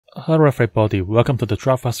Hello everybody, welcome to the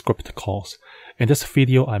JavaScript course. In this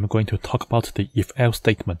video, I'm going to talk about the if-else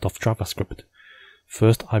statement of JavaScript.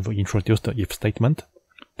 First, I will introduce the if statement.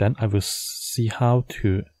 Then I will see how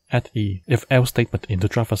to add the if-else statement into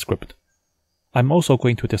JavaScript. I'm also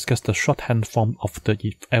going to discuss the shorthand form of the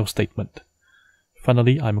if-else statement.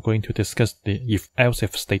 Finally, I'm going to discuss the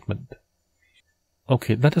if-else-if statement.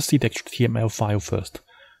 Okay, let us see the HTML file first.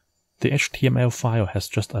 The HTML file has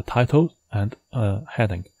just a title and a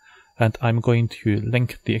heading. And I'm going to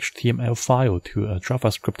link the HTML file to a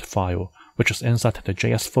JavaScript file, which is inside the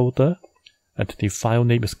JS folder, and the file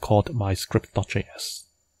name is called myscript.js.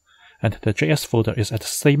 And the JS folder is at the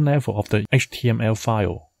same level of the HTML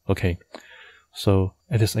file. Okay, so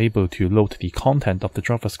it is able to load the content of the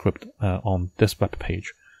JavaScript on this web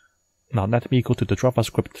page. Now let me go to the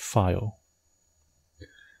JavaScript file.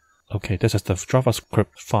 Okay, this is the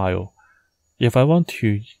JavaScript file. If I want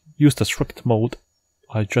to use the strict mode,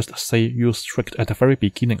 I just say use strict at the very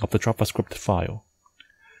beginning of the JavaScript file.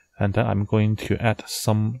 And then I'm going to add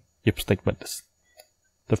some if statements.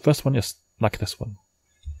 The first one is like this one.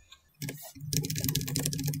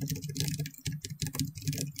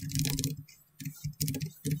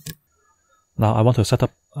 Now I want to set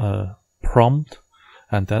up a prompt,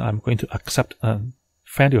 and then I'm going to accept a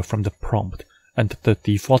value from the prompt, and the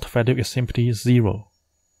default value is simply 0.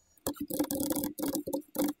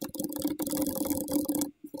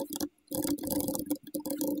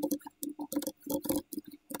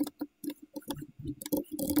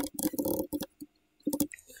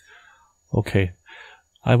 Okay,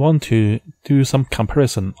 I want to do some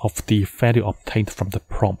comparison of the value obtained from the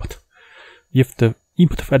prompt. If the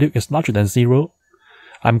input value is larger than 0,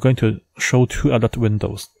 I'm going to show two alert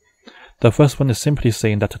windows. The first one is simply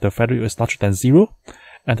saying that the value is larger than 0,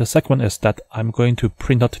 and the second one is that I'm going to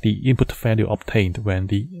print out the input value obtained when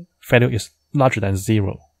the value is larger than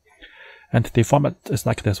 0. And the format is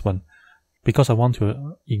like this one. Because I want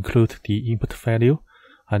to include the input value,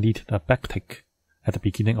 I need a backtick at the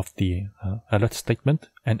beginning of the alert statement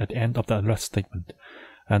and at the end of the alert statement.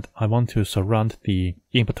 And I want to surround the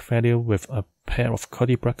input value with a pair of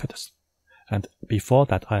curly brackets. And before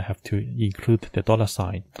that, I have to include the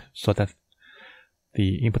 $sign so that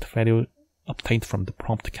the input value obtained from the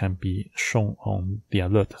prompt can be shown on the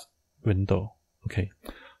alert window. Okay,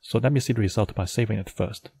 so let me see the result by saving it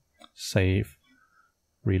first. Save,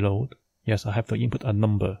 reload. Yes, I have to input a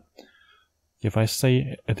number. If I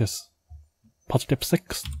say it is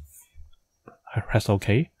 +6, I press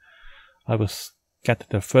OK, I will get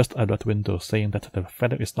the first alert window saying that the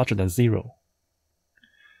value is larger than 0.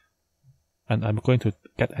 And I'm going to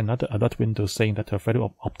get another alert window saying that the value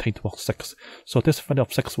obtained was 6. So this value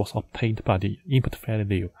of 6 was obtained by the input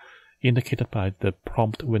value indicated by the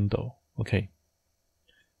prompt window. Okay.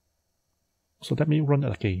 So let me run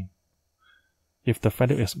it again. If the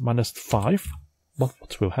value is -5,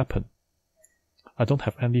 what will happen? I don't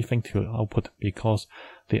have anything to output because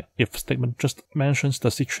the if statement just mentions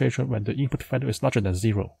the situation when the input value is larger than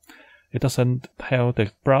 0. It doesn't tell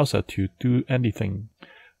the browser to do anything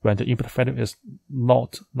when the input value is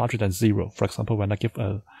not larger than 0. For example, when I give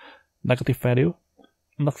a negative value,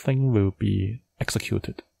 nothing will be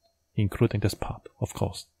executed, including this part, of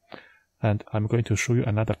course. And I'm going to show you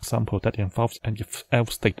another example that involves an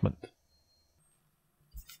if-else statement.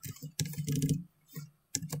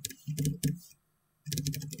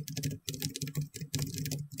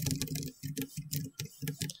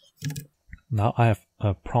 Now I have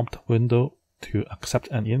a prompt window to accept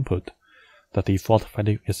an input. The default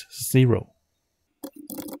value is 0.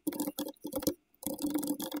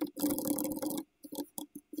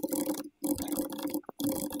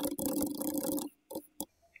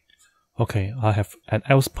 Okay, I have an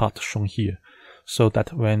else part shown here, so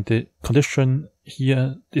that when the condition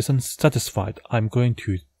here isn't satisfied, I'm going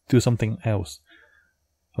to do something else.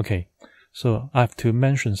 Okay, so I have to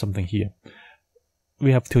mention something here.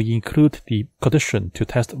 We have to include the condition to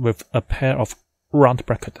test with a pair of round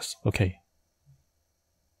brackets. Okay,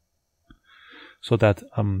 so that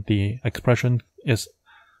the expression is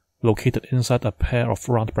located inside a pair of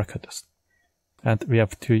round brackets. And we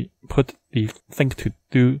have to put the thing to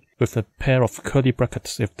do with a pair of curly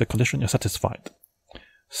brackets if the condition is satisfied.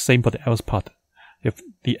 Same for the else part. If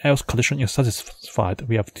the else condition is satisfied,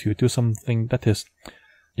 we have to do something that is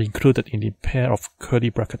included in the pair of curly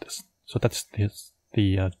brackets. So that's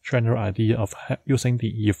the general idea of using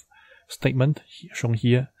the if statement shown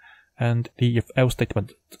here and the if else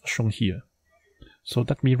statement shown here. So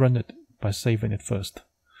let me run it by saving it first.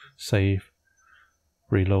 Save,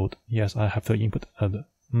 reload. Yes, I have to input a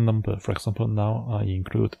number. For example, now I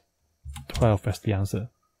include 12 as the answer.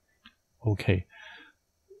 Okay.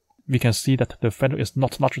 we can see that the value is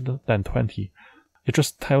not larger than 20. It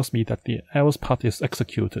just tells me that the else part is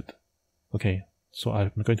executed. Okay, so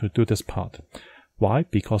I'm going to do this part. Why?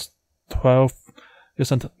 Because 12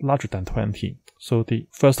 isn't larger than 20. So the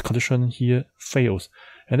first condition here fails.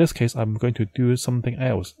 In this case, I'm going to do something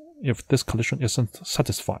else if this condition isn't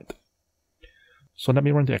satisfied. So let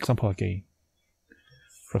me run the example again.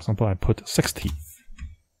 For example, I put 60.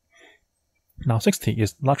 Now 60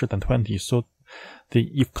 is larger than 20, so the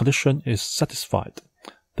if condition is satisfied.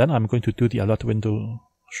 Then I'm going to do the alert window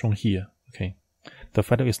shown here. Okay, the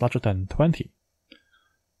value is larger than 20.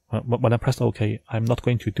 When I press OK, I'm not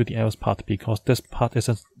going to do the else part because this part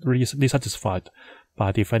isn't really satisfied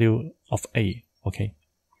by the value of A. Okay,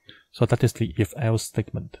 so that is the if else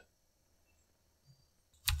statement.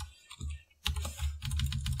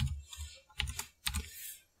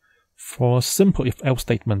 For a simple if else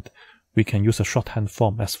statement, we can use a shorthand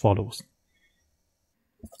form as follows.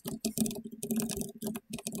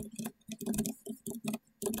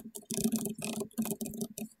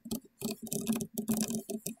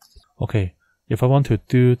 Okay, if I want to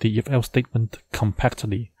do the if else statement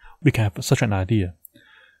compactly, we can have such an idea.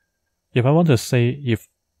 If I want to say if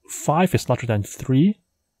 5 is larger than 3,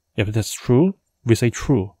 if it is true, we say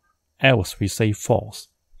true, else we say false.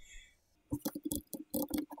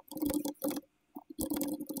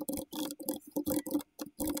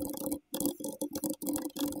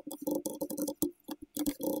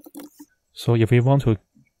 So if we want to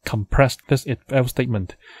compress this if else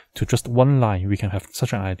statement to just one line, we can have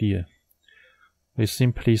such an idea. We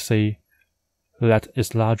simply say let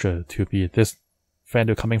is larger to be this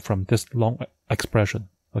value coming from this long expression.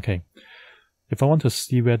 Okay. If I want to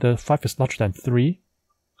see whether 5 is larger than 3,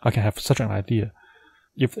 I can have such an idea.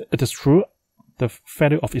 If it is true, the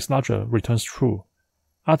value of is larger returns true.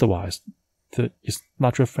 Otherwise, the is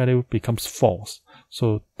larger value becomes false.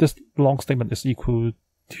 So this long statement is equal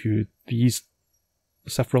to these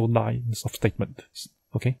several lines of statements.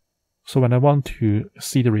 Okay, so when I want to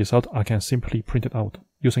see the result, I can simply print it out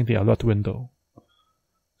using the alert window.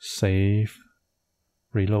 Save,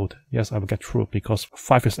 reload. Yes, I will get true because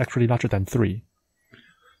 5 is actually larger than 3.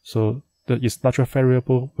 So the is larger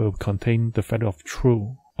variable will contain the value of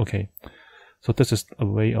true. Okay, so this is a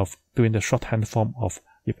way of doing the shorthand form of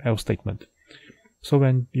if else statement. So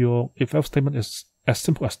when your if else statement is as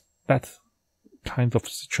simple as that kind of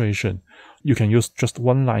situation, you can use just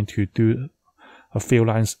one line to do a few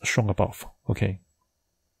lines shown above. Okay,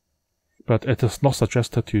 but it is not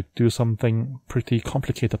suggested to do something pretty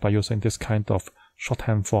complicated by using this kind of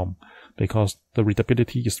shorthand form because the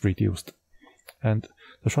readability is reduced, and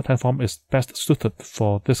the shorthand form is best suited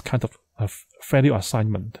for this kind of value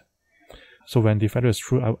assignment. So when the value is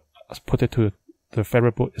true, I put it to the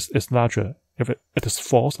variable is larger. If it is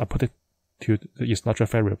false, I put it to the is larger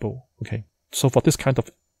variable. Okay, so for this kind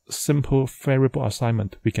of simple variable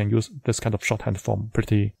assignment, we can use this kind of shorthand form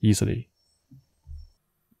pretty easily.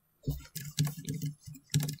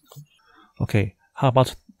 Okay, how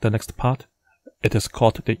about the next part? It is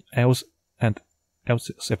called the else and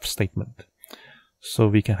else if statement. So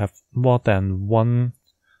we can have more than one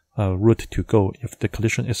route to go if the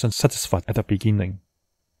condition isn't satisfied at the beginning.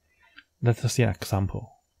 Let us see an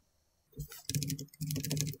example.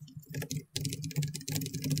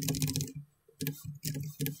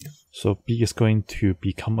 So B is going to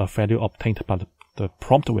become a value obtained by the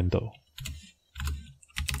prompt window.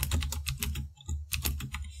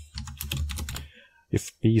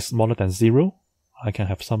 If B is smaller than 0, I can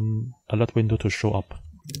have some alert window to show up.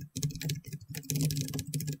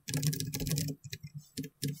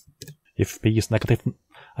 If B is negative,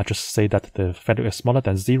 I just say that the value is smaller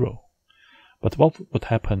than 0. But what would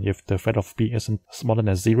happen if the value of B isn't smaller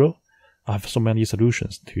than 0? I have so many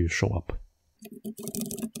solutions to show up.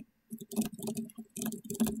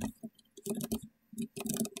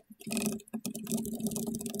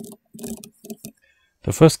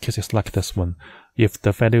 The first case is like this one. If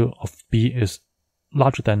the value of B is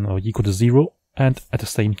larger than or equal to 0, and at the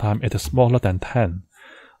same time it is smaller than 10,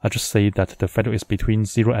 I just say that the value is between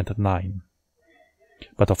 0 and 9.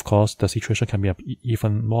 But of course, the situation can be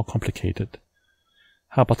even more complicated.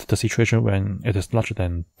 How about the situation when it is larger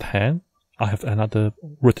than 10? I have another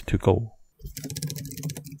route to go.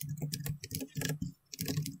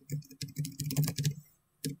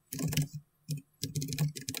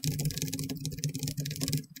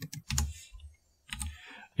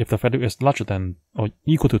 If the value is larger than or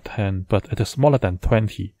equal to 10, but it is smaller than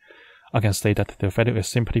 20, I can say that the value is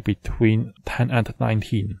simply between 10 and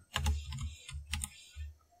 19.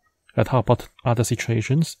 And how about other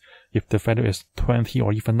situations? If the value is 20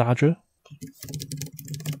 or even larger?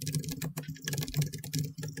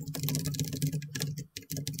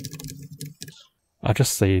 I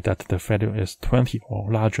just say that the value is 20 or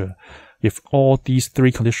larger if all these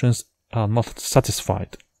three conditions are not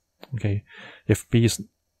satisfied. Okay, if b is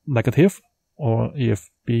negative, or if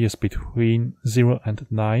b is between 0 and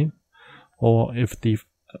 9, or if the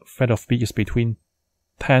value of b is between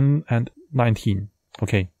 10 and 19.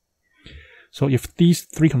 Okay, so if these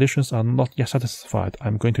three conditions are not yet satisfied,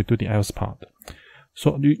 I'm going to do the else part.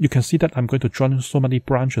 So you can see that I'm going to join so many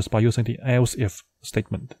branches by using the else if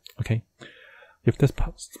statement. Okay, if this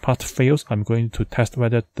part fails, I'm going to test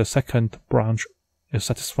whether the second branch is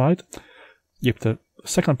satisfied. If the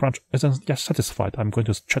second branch isn't yet satisfied, I'm going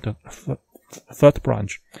to check the third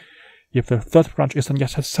branch. If the third branch isn't yet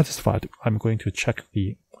satisfied, I'm going to check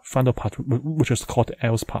the final part, which is called the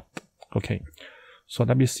else part. Okay, so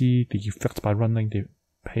let me see the effect by running the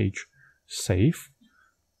page. Save,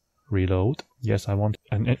 reload. Yes, I want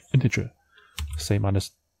an integer, say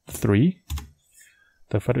 -3.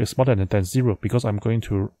 The value is smaller than 0 because I'm going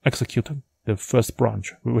to execute the first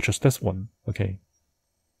branch, which is this one. Okay,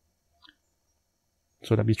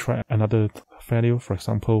 so let me try another value, for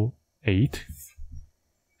example 8.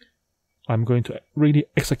 I'm going to really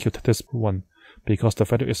execute this one because the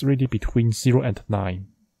value is really between 0 and 9.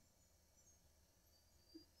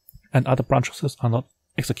 And other branches are not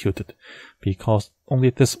executed because only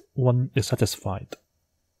this one is satisfied.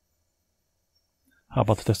 How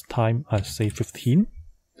about this time I say 15?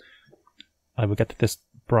 I will get this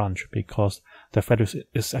branch because the value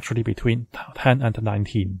is actually between 10 and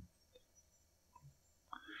 19.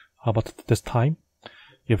 How about this time?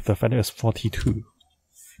 If the value is 42,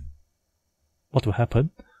 what will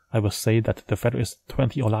happen? I will say that the value is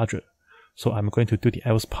 20 or larger. So I'm going to do the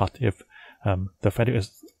else part if the value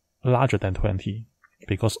is larger than 20,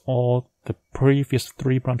 because all the previous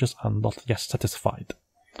three branches are not yet satisfied.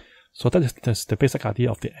 So that is the basic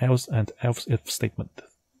idea of the else and else if statement.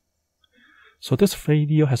 So this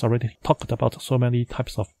video has already talked about so many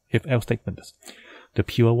types of if else statements. The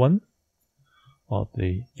pure one, or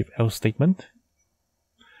the if else statement,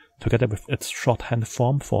 together with its shorthand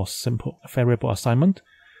form for simple variable assignment.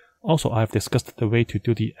 Also, I have discussed the way to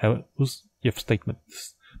do the else if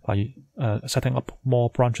statements by setting up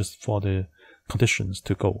more branches for the conditions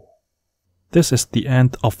to go. This is the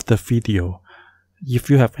end of the video.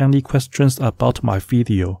 If you have any questions about my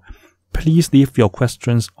video, please leave your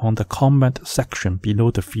questions on the comment section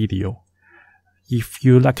below the video. If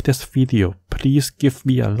you like this video, please give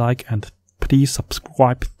me a like and please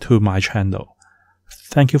subscribe to my channel.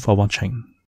 Thank you for watching.